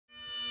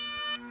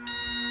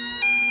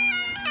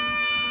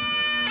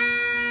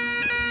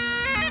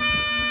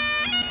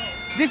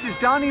This is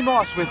Donnie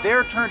Moss with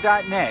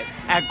TheirTurn.net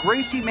at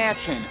Gracie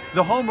Mansion,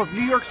 the home of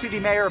New York City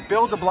Mayor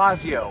Bill de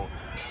Blasio.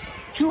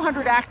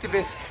 200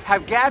 activists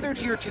have gathered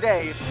here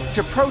today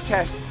to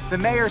protest the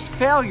mayor's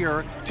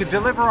failure to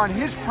deliver on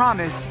his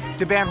promise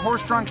to ban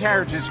horse-drawn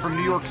carriages from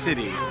New York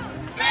City.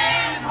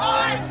 Ban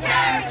horse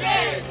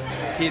carriages!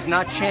 He's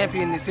not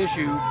championed this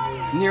issue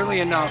nearly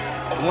enough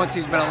once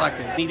he's been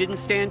elected. He didn't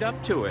stand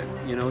up to it.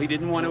 You know, he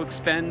didn't want to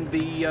expend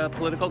the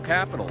political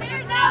capital.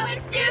 There's no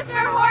excuse for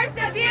horse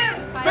abuse!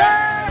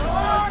 Ban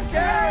horse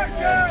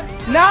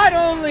carriages! Not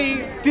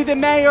only did the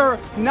mayor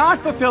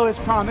not fulfill his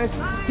promise,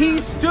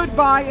 he stood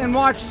by and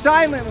watched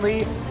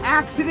silently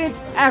accident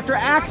after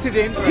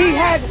accident. He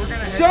had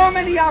so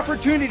many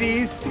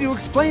opportunities to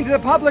explain to the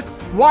public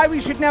why we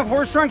shouldn't have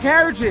horse-drawn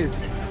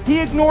carriages. He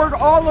ignored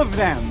all of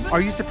them.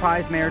 Are you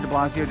surprised Mayor de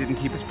Blasio didn't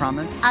keep his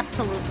promise?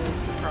 Absolutely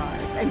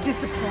surprised and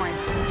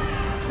disappointed.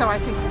 So I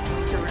think this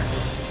is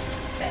terrific.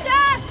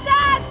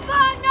 Justice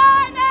for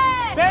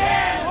Norman!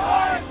 Ban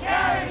horse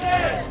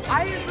carriages!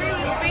 I agree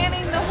with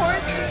banning the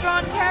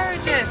horse-drawn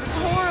carriages. It's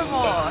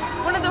horrible.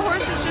 One of the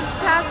horses just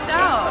passed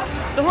out.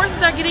 The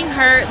horses are getting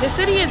hurt. The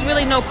city is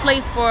really no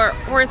place for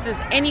horses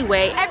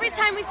anyway. Every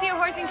time we see a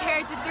horse and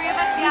carriage, the three of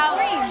us yell,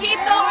 keep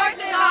the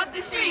horses off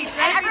the streets!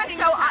 And everyone's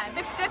so,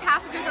 the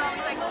passengers are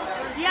always like,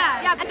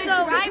 yeah, and the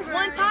so driver.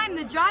 One time,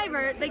 the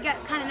driver, they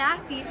got kind of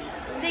nasty.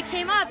 They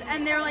came up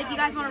and they were like, "You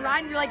guys want to ride?"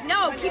 And we were like,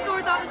 "No, keep the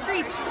horse off the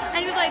streets."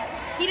 And he was like,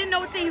 he didn't know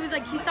what to say. He was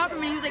like, he stopped for a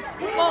minute. He was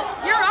like, "Well,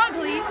 you're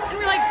ugly." And we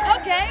were like,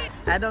 "Okay."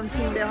 I don't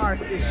think the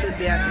horses should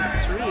be on the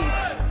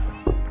street.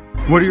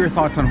 What are your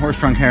thoughts on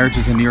horse-drawn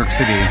carriages in New York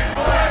City?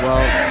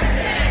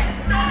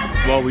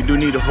 Well, we do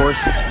need the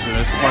horses, so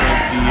that's part of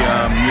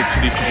the New York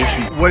City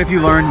tradition. What if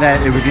you learned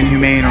that it was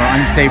inhumane or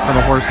unsafe for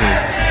the horses?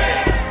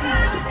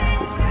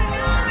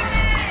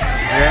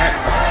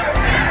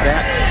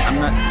 That I'm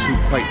not too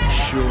quite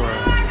sure.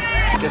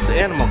 It's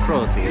animal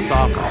cruelty. It's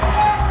awful.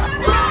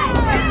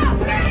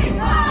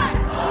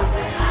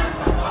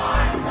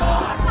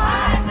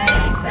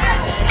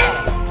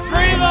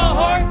 Free the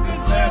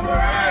horses,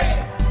 liberate!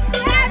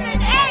 7,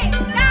 8,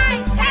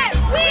 9, 10,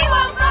 we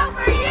will vote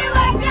for you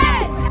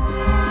again!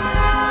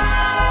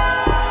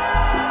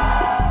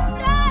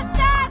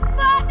 Justice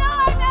for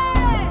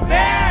Norman!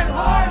 Ban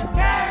horse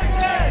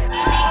carriages!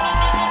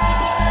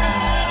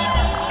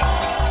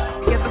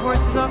 Get the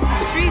horses off the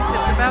streets.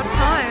 It's about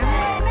time.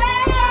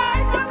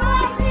 Mayor de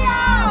Blasio!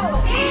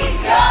 Keep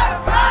your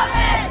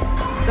promise!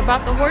 It's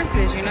about the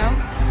horses, you know?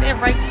 They have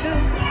rights too.